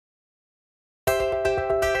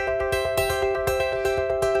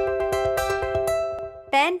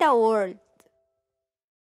Panda World.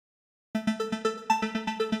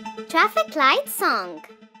 Traffic light song.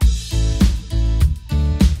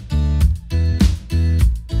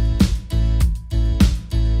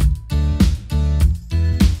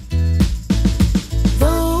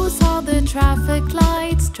 Those are the traffic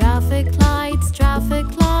lights, traffic lights, traffic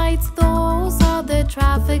lights. Those are the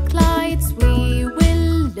traffic lights we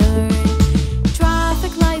will learn.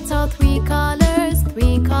 Traffic lights are three colors,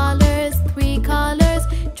 three colors, three colors.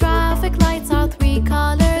 Traffic lights are three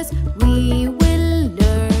colors we will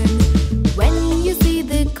learn. When you see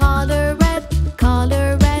the color red,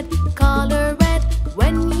 color red, color red.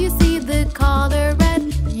 When you see the color red,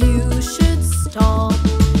 you should stop.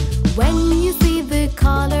 When you see the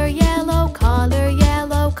color yellow, color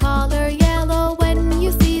yellow, color yellow. When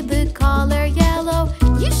you see the color yellow,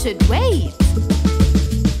 you should wait.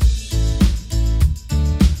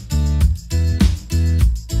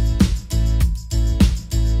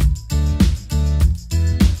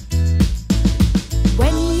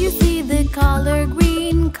 When you see the color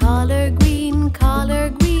green, color green, color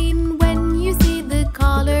green. When you see the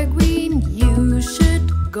color green, you should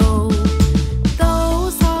go.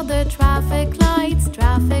 Those are the traffic lights,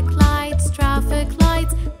 traffic lights, traffic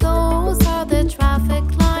lights. Those are the traffic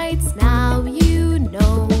lights, now you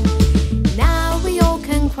know. Now we all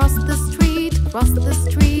can cross the street, cross the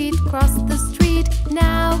street, cross the street.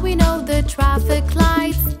 Now we know the traffic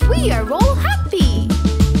lights, we are all happy.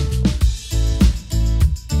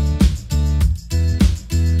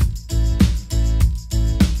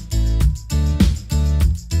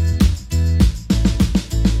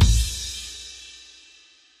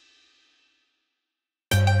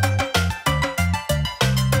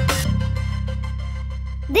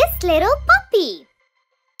 This little puppy.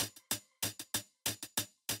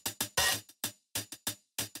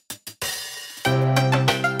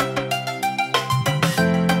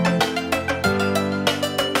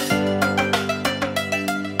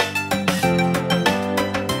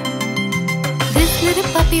 This little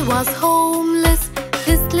puppy was homeless.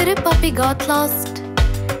 This little puppy got lost.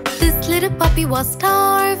 This little puppy was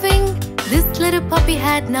starving. This little puppy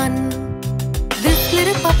had none. This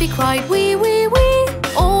little puppy cried wee wee wee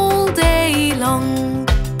all day long.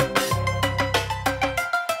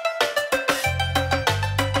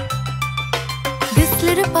 This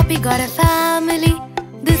little puppy got a family.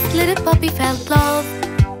 This little puppy felt love.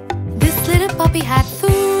 This little puppy had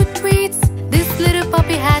food treats. This little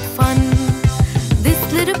puppy had fun. This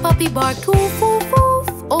little puppy barked woof woof woof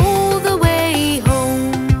all the way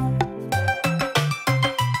home.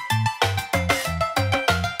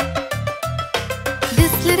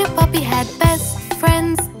 This little puppy had best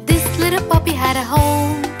friends. This little puppy had a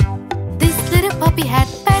home. This little puppy had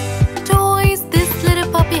pet toys. This little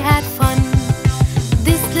puppy had fun.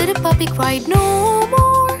 This little puppy cried no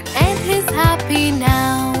more and is happy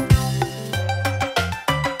now.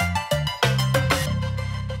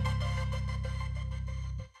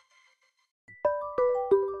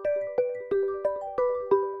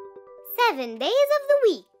 Seven days of the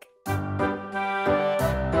week.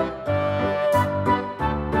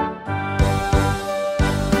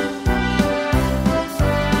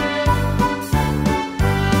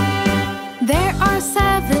 There are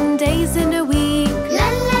 7 days in a week. La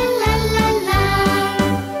la la la la.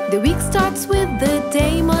 The week starts with the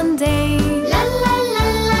day Monday. La la la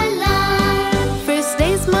la la. First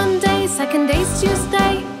day's Monday, second day's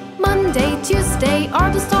Tuesday. Monday, Tuesday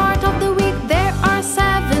are the start of the week. There are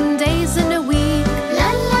 7 days in a week. La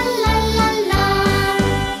la la la la.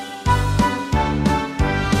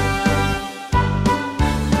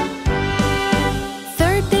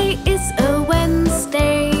 Third day is a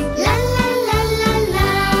Wednesday. La la la la la.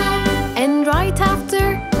 And right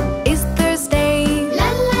after is Thursday. La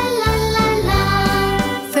la la la la.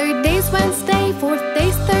 Third day's Wednesday, fourth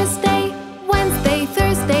day's Thursday. Wednesday,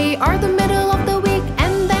 Thursday are the middle of the week.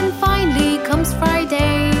 And then finally comes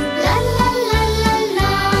Friday. La la la la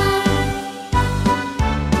la.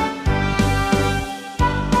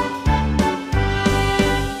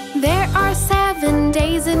 There are 7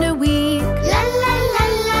 days in a week. La la la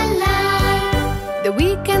la la. The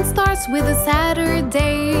weekend starts with a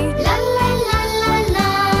Saturday. La la la la la.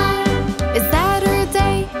 A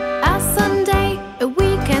Saturday, a Sunday, a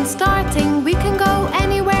weekend starting. We can go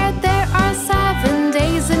anywhere. There are 7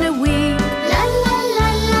 days in a week. La la la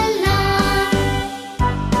la la.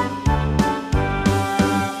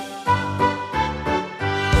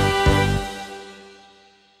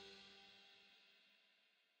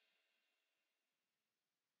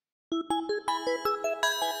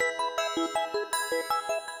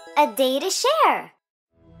 A day to share.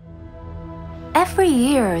 Every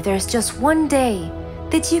year there's just one day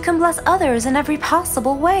that you can bless others in every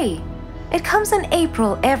possible way. It comes in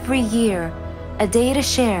April every year, a day to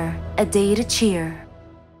share, a day to cheer.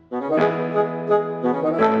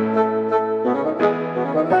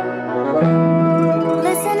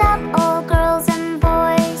 Listen up, all girls and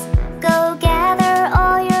boys. Go gather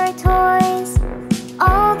all your toys.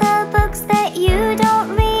 All the books that you don't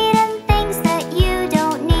read and things that you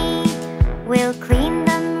don't need. We'll clean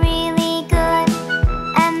them really good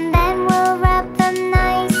and then we'll wrap them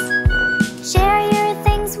nice. Share your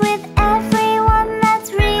things with everyone,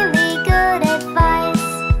 that's really good advice.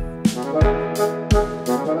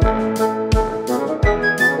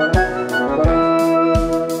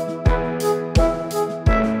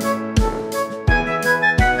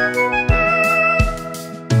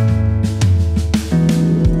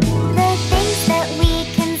 The things that we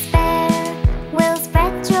can spare will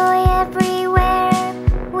spread joy everywhere.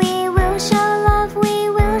 We will show love, we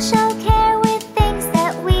will show care with things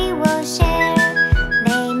that we will share.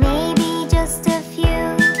 They may be just a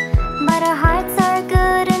few, but our hearts are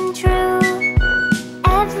good and true.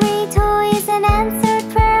 Every toy is an answered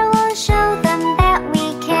prayer, we'll show them that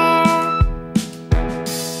we care.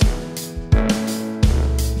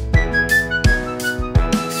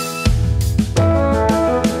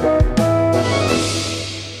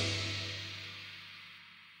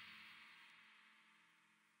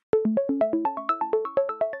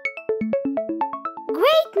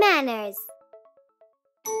 Great manners.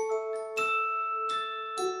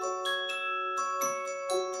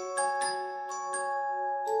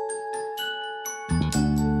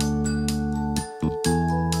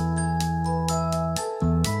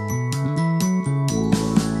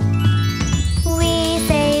 We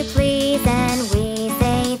say please and we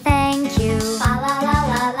say thank you. La la la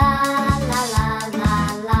la la la la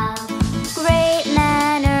la. Great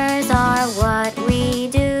manners are what we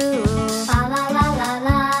do. La la la la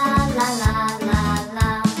la la la la.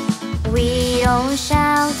 We don't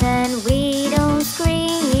shout and we don't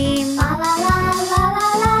scream. La la la la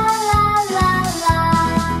la la la la.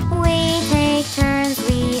 We take turns,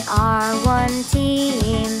 we are one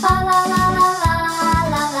team. La la la la la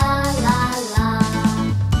la la la.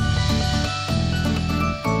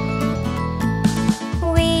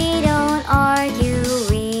 We don't argue,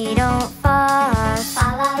 we don't fuss. La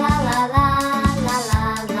la la la la la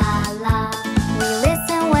la la. We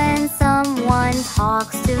listen when someone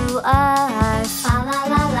talks to us. La la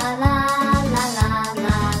la la la la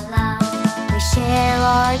la la. We share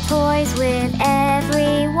our toys with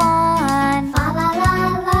everyone. La la la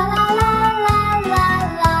la la la la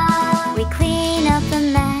la. We clean up the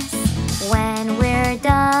mess when we're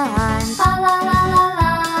done. La la la la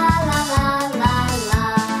la la la la.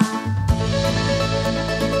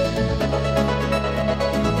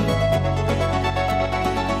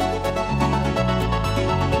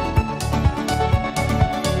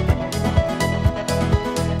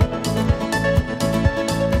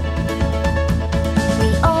 We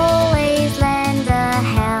always lend a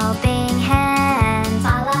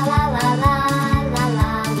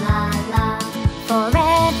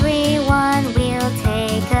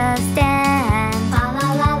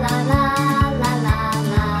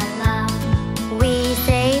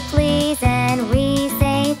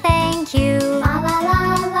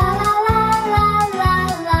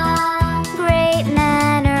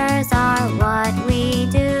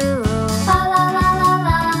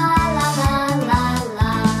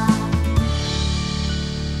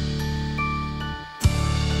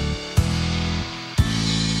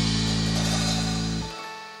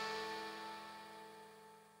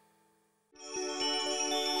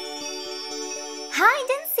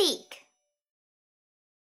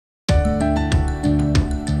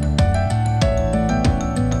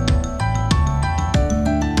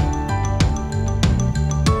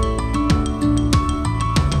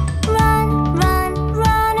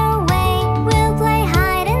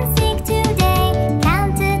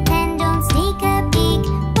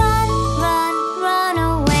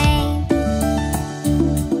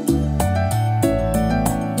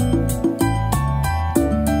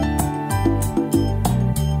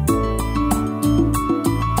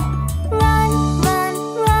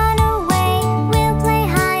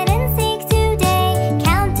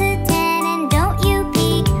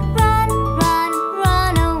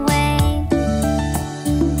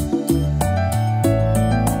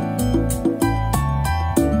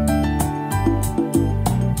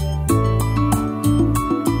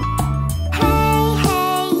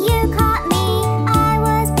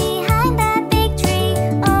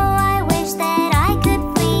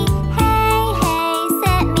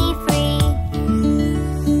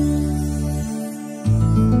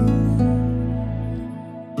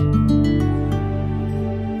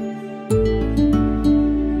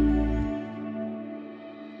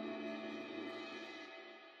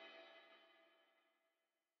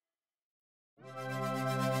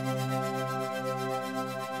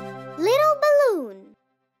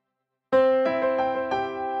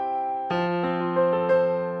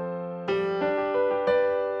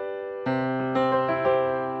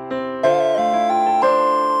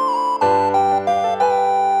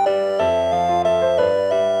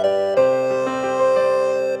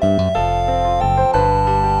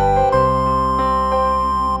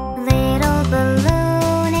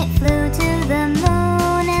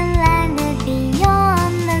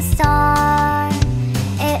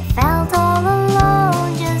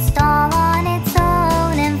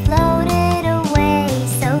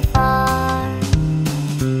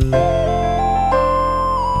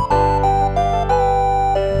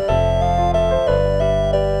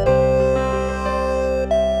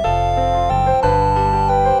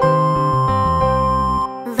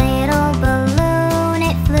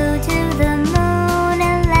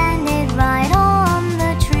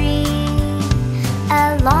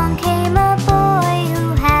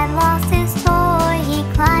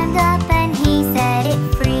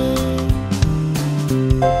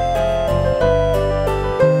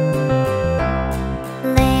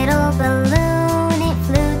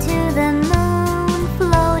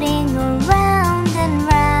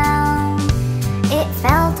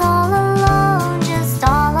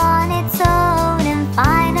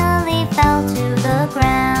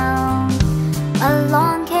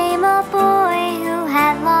Along came a boy who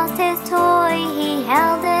had lost his toy. He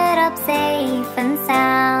held it up safe and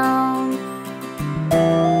sound.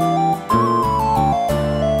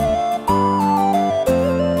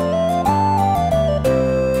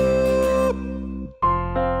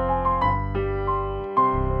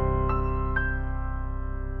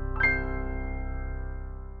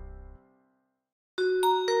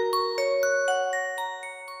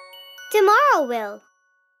 Tomorrow will.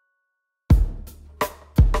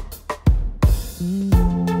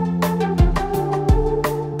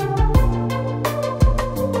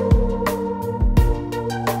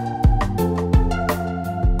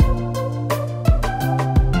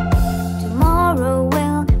 Tomorrow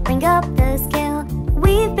will bring up the skill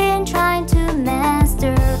we've been trying to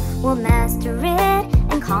master. We'll master it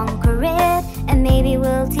and conquer it, and maybe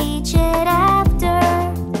we'll teach it after.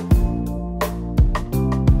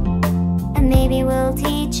 And maybe we'll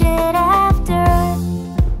teach it after.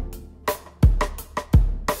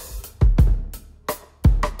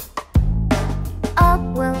 Up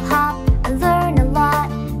we'll hop and learn a lot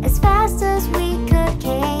as fast as we could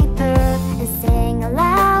caper, and sing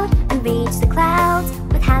aloud and reach the clouds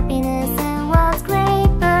with happiness and wild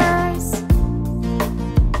scrapers.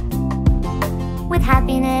 With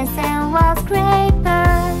happiness and wild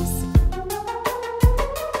scrapers.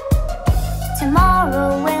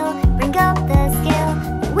 Tomorrow will bring up the skill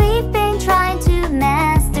that we've been trying to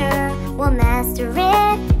master. We'll master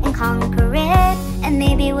it and conquer it, and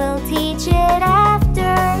maybe we'll teach it after.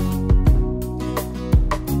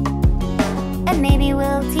 And maybe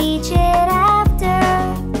we'll teach it after.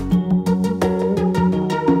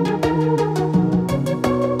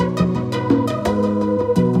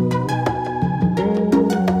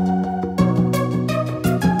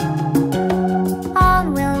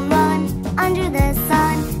 On we'll run under the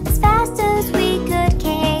sun as fast as we could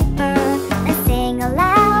caper, and sing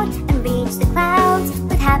aloud and reach the clouds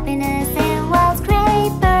with happiness and wild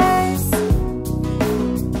scrapers.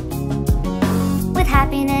 With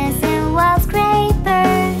happiness and wild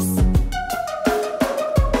scrapers.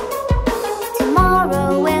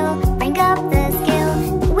 Tomorrow will bring up the skill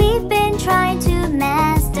that we've been trying to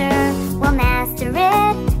master. We'll master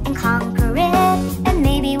it and conquer it, and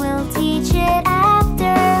maybe we'll teach it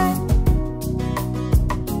after.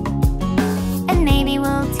 And maybe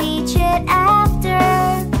we'll teach it after.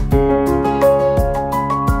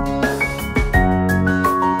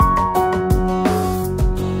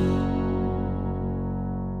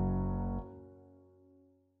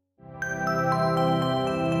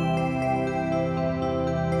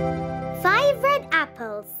 Five red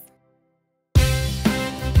apples.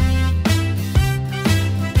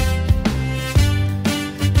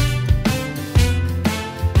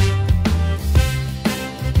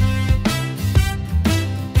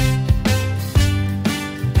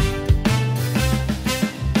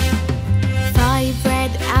 Five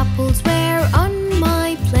red apples were on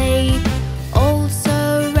my plate,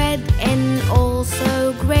 also red and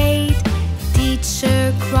also great.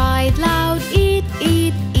 Teacher cried loud, eat,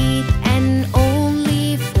 eat, eat, and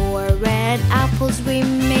only 4 red apples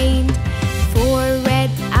remained. 4 red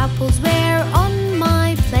apples were on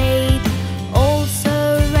my plate,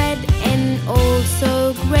 also red and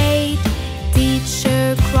also great.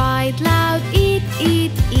 Teacher cried loud, eat,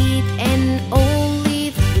 eat, eat, and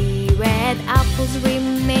only 3 red apples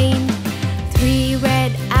remained. 3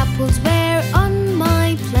 red apples were on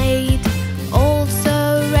my plate,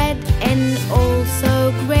 also red and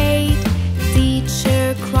also great.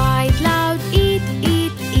 Teacher cried loud, eat,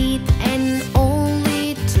 eat, eat, and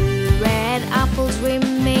only 2 red apples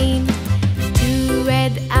remained. 2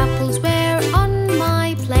 red apples were on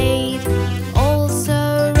my plate,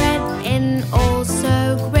 also red and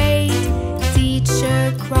also great.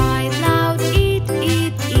 Teacher cried loud, eat,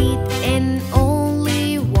 eat, eat, and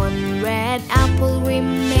only 1 red apple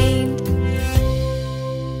remained.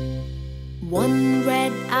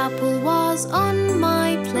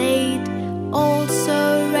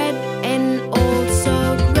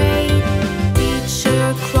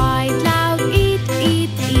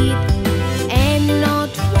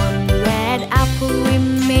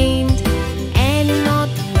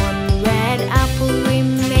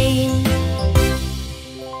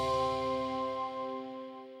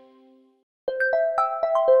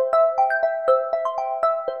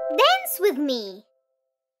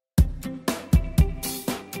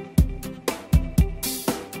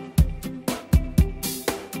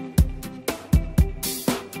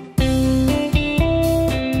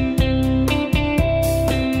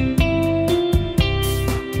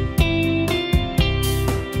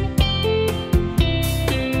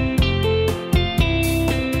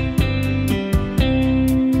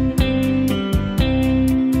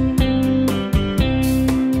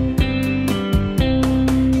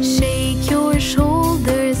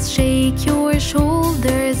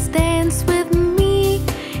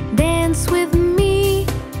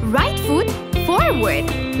 forward,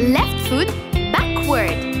 left foot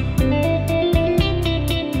backward.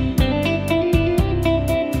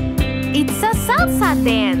 It's a salsa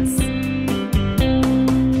dance.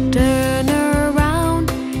 Turn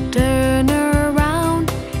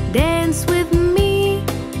around, dance with me,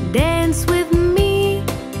 dance with me.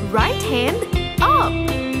 Right hand up,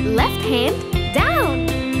 left hand down.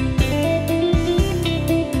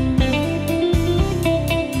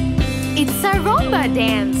 It's a rumba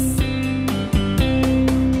dance.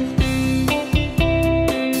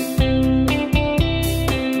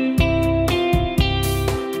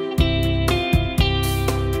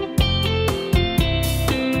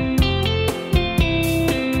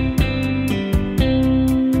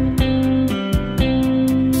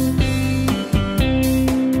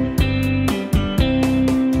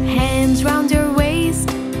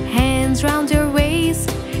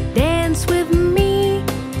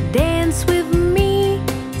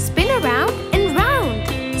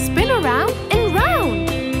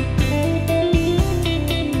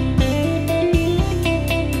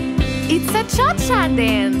 Cha-cha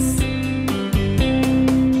dance.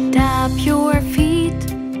 Tap your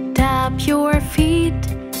feet,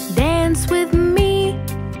 dance with me,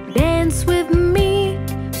 dance with me.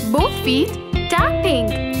 Both feet tapping,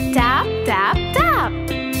 tap, tap, tap.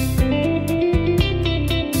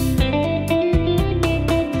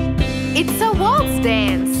 It's a waltz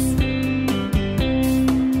dance.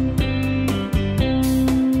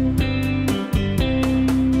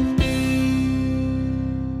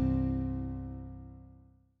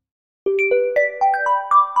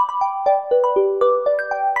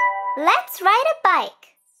 Let's ride a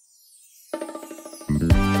bike.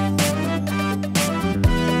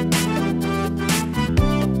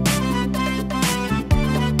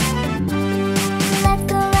 Let's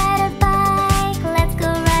go ride a bike. Let's go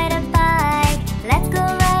ride a bike. Let's go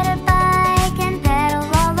ride a bike and pedal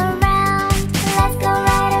all around. Let's go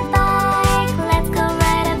ride a bike. Let's go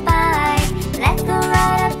ride a bike. Let's go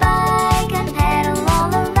ride a bike and pedal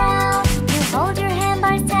all around. You hold your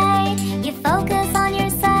handlebars tight. You focus on your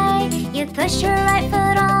side. You push your right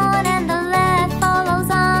foot on and the left follows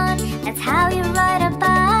on. That's how you ride a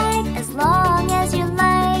bike, as long as you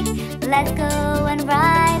like. Let's go and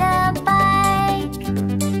ride a bike.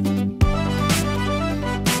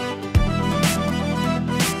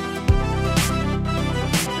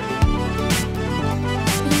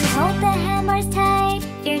 You hold the handlebars tight,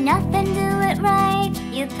 fear nothing, do it right.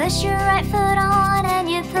 You push your right foot on and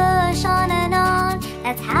you push on and on.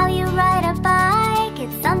 That's how you ride a bike,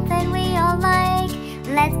 it's something we all like.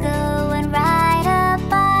 Let's go and ride a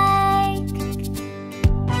bike.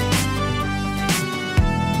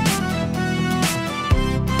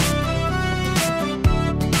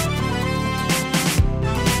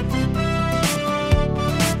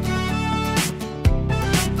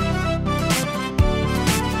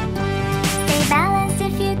 Stay balanced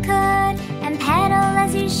if you could, and pedal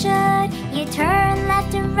as you should. You turn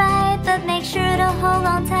left and right, but make sure to hold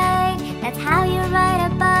on tight. That's how you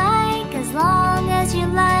ride a bike, as long as you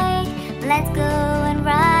like. Let's go and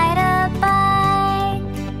ride a bike.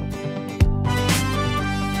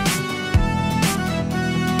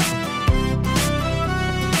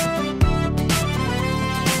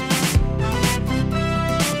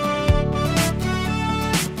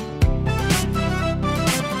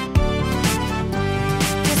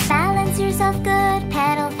 Just balance yourself good,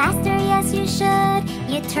 pedal faster, yes you should.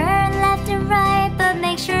 You turn left and right, but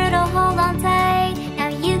make sure to hold on tight. Now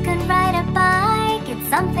you can ride a bike, it's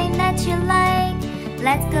something that you like.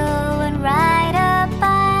 Let's go and ride a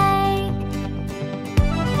bike.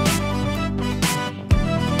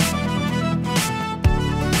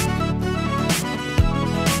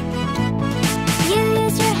 You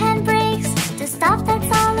use your handbrakes to stop, that's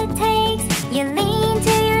all it takes. You lean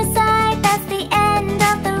to your side, that's the end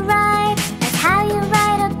of the ride. That's how you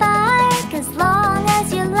ride a bike, as long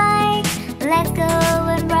as you like. Let's go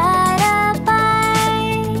and ride a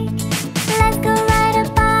bike. Let's go ride a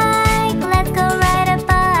bike. Let's go ride a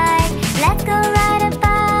bike. Let's go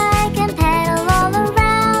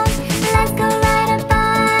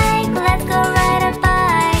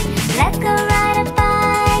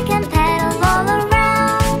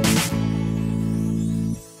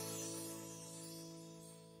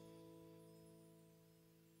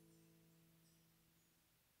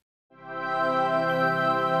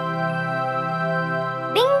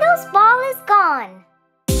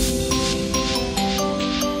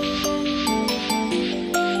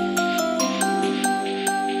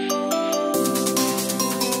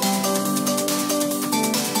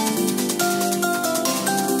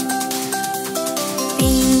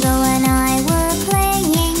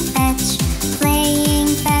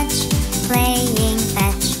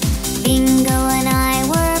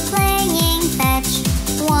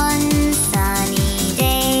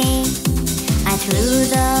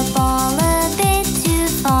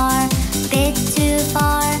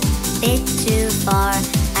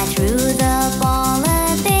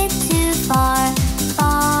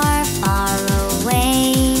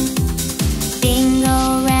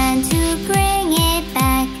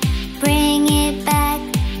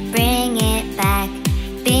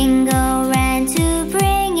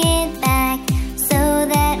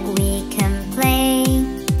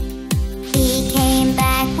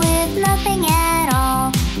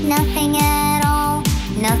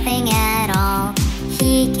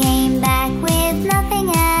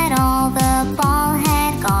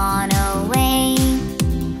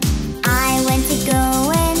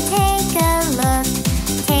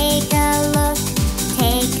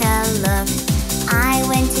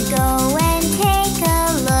go and take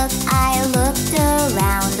a look. I looked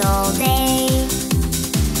around all day.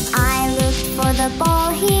 I looked for the ball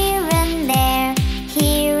here and there,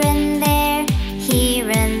 here and there, here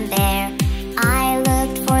and there. I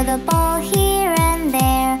looked for the ball here and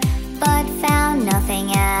there, but found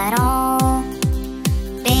nothing at all.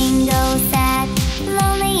 Bingo sat,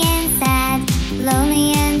 lonely and sad,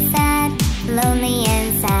 lonely and sad, lonely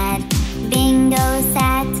and sad. Bingo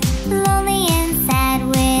sat, lonely and sad,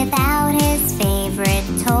 without his favorite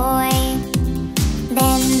toy.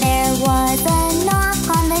 Then there was a knock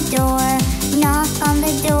on the door, knock on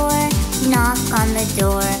the door, knock on the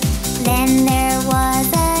door. Then there was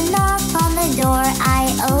a knock on the door. I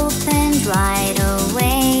opened right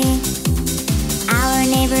away. Our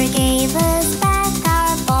neighbor gave us back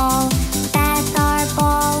our ball, back our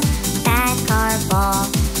ball, back our ball.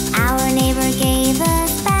 Our neighbor gave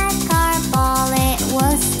us back our ball. It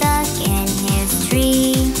was stuck in his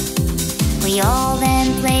tree. We all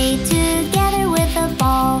then played together with the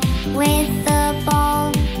ball, with the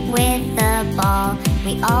ball, with the ball.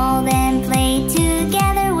 We all then played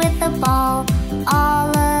together with the ball, all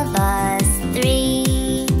of us three.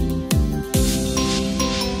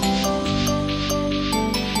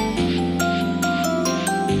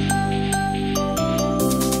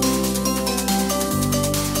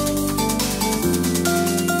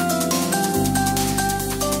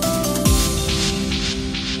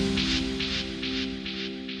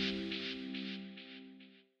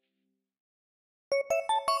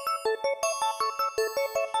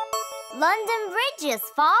 London Bridge is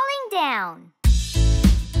falling down.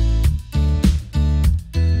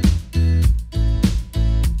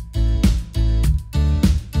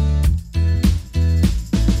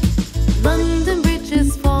 London Bridge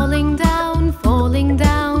is falling down, falling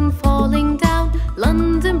down, falling down.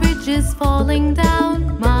 London Bridge is falling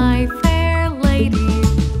down, my fair lady.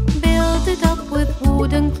 Build it up with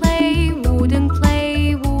wooden clay, wooden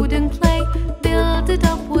clay, wooden clay. Build it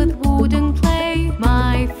up with wooden clay,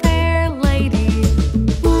 my fair lady.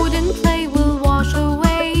 Wooden clay will wash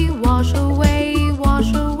away, wash away,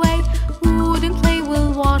 wash away. Wooden clay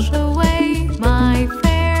will wash away, my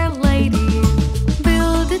fair lady.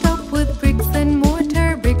 Build it up with bricks and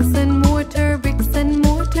mortar, bricks and mortar, bricks and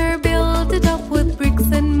mortar. Build it up with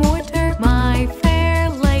bricks and mortar, my fair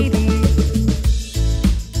lady.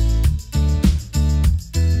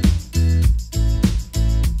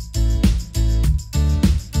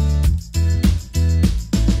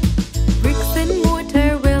 Bricks and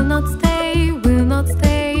mortar will not stay, will not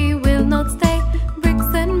stay, will not stay.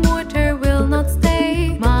 Bricks and mortar will not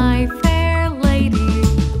stay, my fair lady.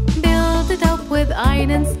 Build it up with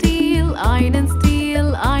iron and steel, iron and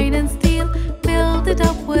steel, iron and steel. Build it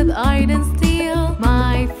up with iron and steel,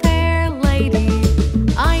 my fair lady.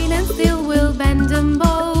 Iron and steel will bend and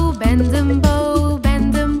bow, bend and bow,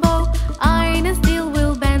 bend and bow. Iron and steel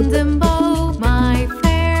will bend and bow, my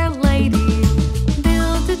fair lady.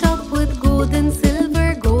 Build it up with gold and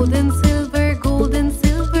silver, gold and silver, gold and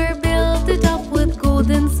silver. Build it up with gold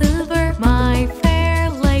and silver, my fair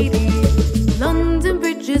lady. London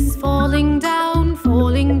Bridge is falling down,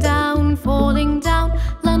 falling down, falling down.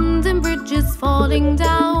 London Bridge is falling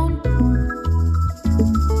down.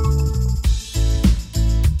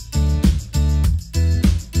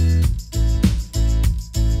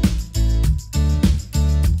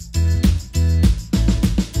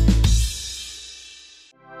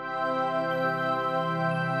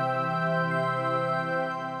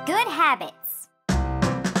 Good habits.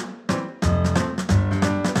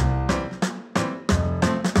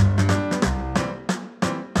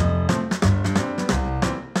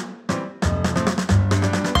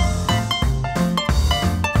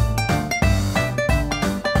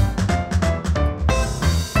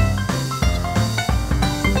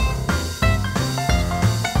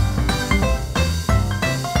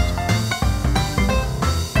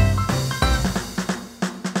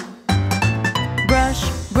 Brush,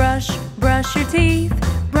 brush, brush your teeth.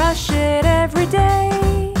 Brush it every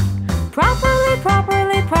day. Properly,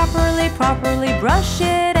 properly, properly, properly brush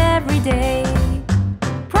it every day.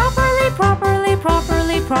 Properly, properly,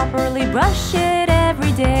 properly, properly brush it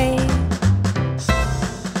every day.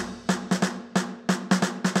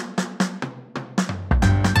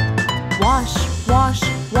 Wash, wash,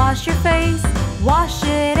 wash your face. Wash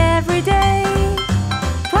it every day.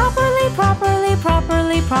 Properly, properly,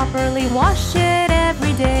 properly, properly wash it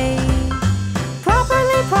every day.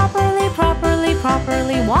 Properly, properly, properly,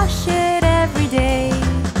 properly wash it every day.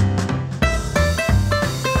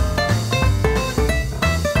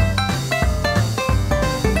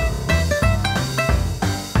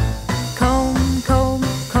 Comb, comb,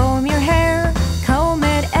 comb your hair. Comb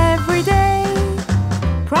it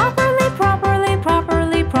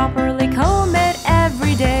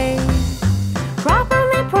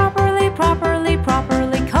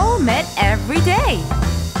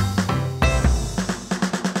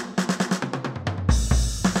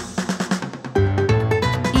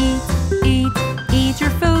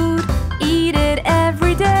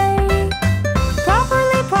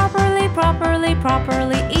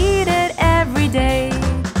properly eat it every day.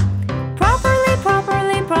 Properly,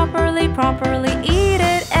 properly, properly, properly eat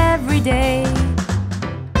it every day.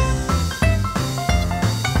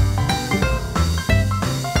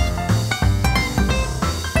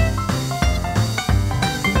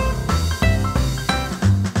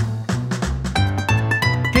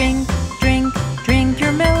 Drink, drink, drink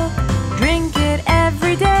your milk. Drink it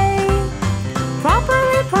every day.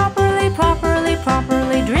 Properly, properly, properly,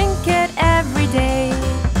 properly drink it every day.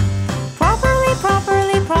 Properly,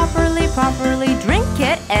 properly, properly, properly drink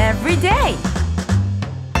it every day.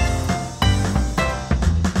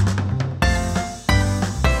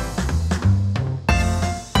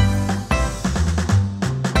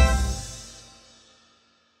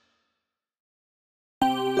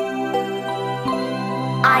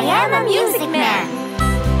 I am a music man.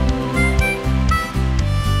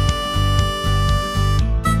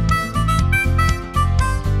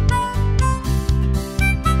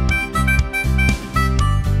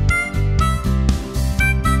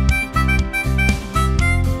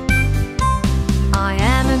 I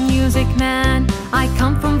am a music man. I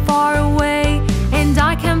come from far away, and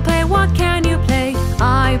I can play. What can you play?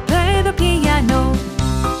 I play the piano.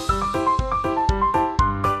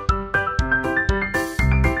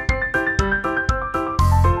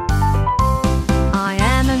 I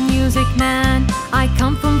am a music man. I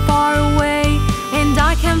come from far away, and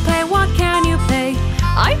I can play. What can you play?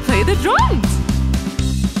 I play the drums.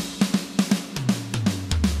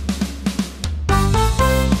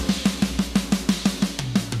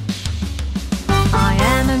 I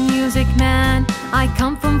am a music man. I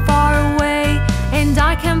come from far away, and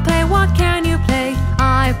I can play. What can you play?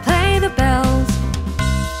 I play the bells.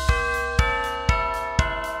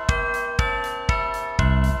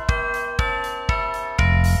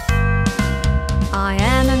 I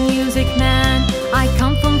am a music man. I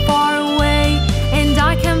come from far away, and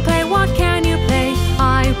I can play. What can you play?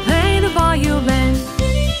 I play the violin.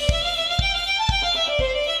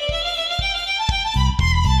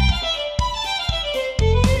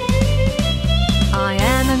 I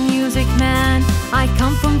am a music man. I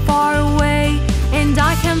come from far away, and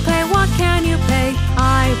I can play. What can you play?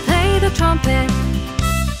 I play the trumpet.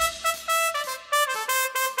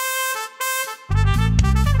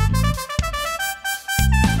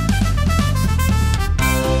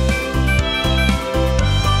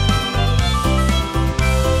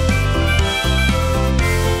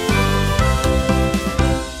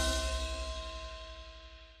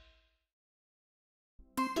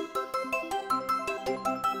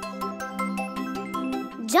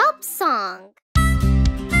 Job song.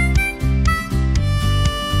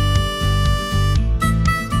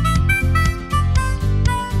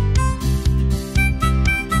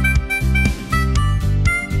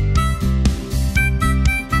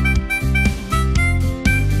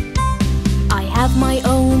 I have my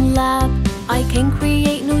own lab. I can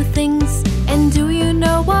create new things. And do you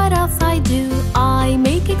know what else I do? I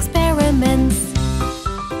make experiments.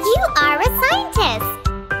 You are a scientist.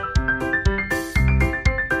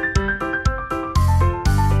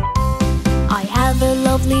 I have a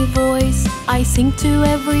lovely voice. I sing to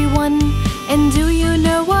everyone. And do you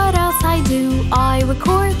know what else I do? I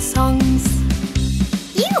record songs.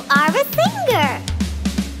 You are a singer.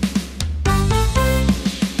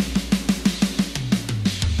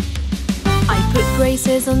 I put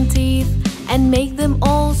braces on teeth and make them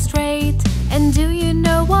all straight. And do you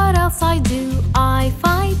know what else I do? I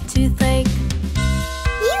fight toothache.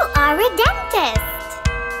 You are a dentist.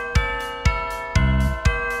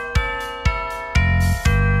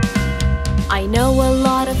 I know a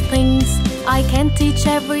lot of things. I can teach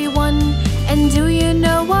everyone. And do you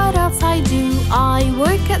know what else I do? I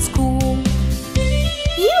work at school.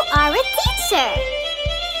 You are a teacher.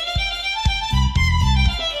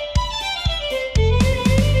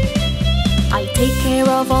 I take care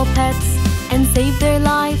of all pets and save their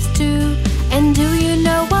lives too. And do you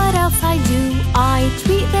know what else I do? I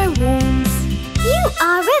treat their wounds. You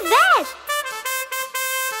are a vet.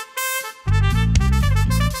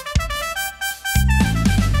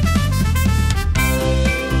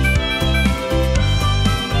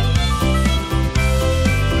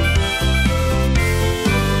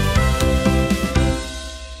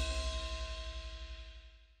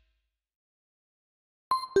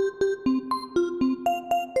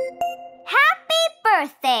 Happy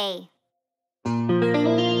birthday.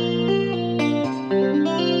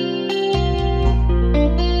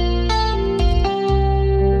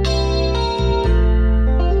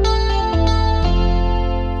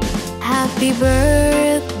 Happy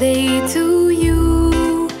birthday to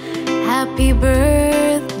you. Happy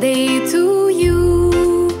birthday to you.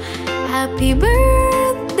 Happy Happy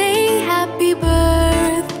birthday, happy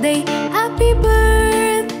birthday, happy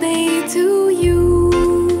birthday to you.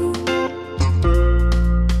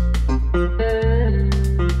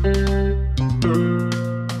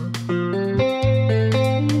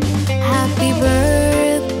 Happy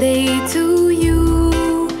birthday to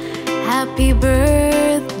you. Happy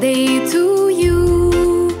birthday to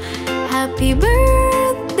you. Happy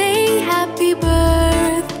birthday, happy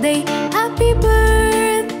birthday, happy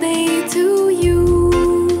birthday to you.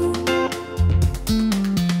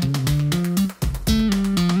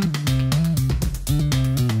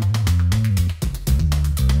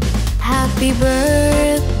 Happy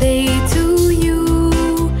birthday to you.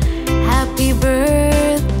 Happy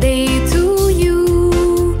birthday to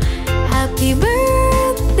you. Happy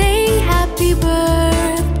birthday, happy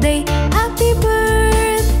birthday, happy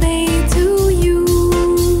birthday to you.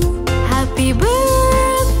 Happy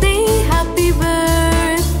birthday, happy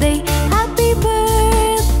birthday, happy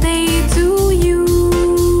birthday to you.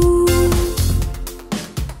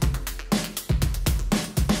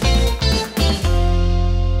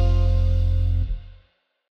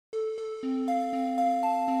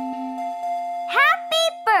 Happy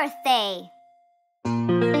birthday!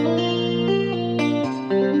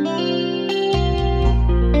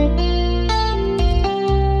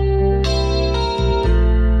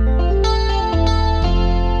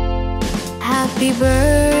 Happy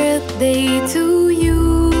birthday to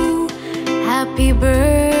you. Happy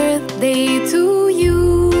birthday to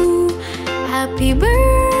you. Happy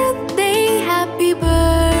birthday, happy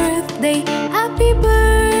birthday, happy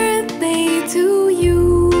birthday to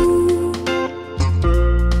you.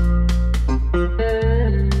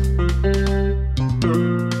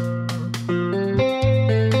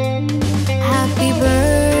 Happy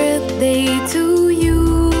birthday to you.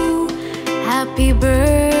 Happy birthday.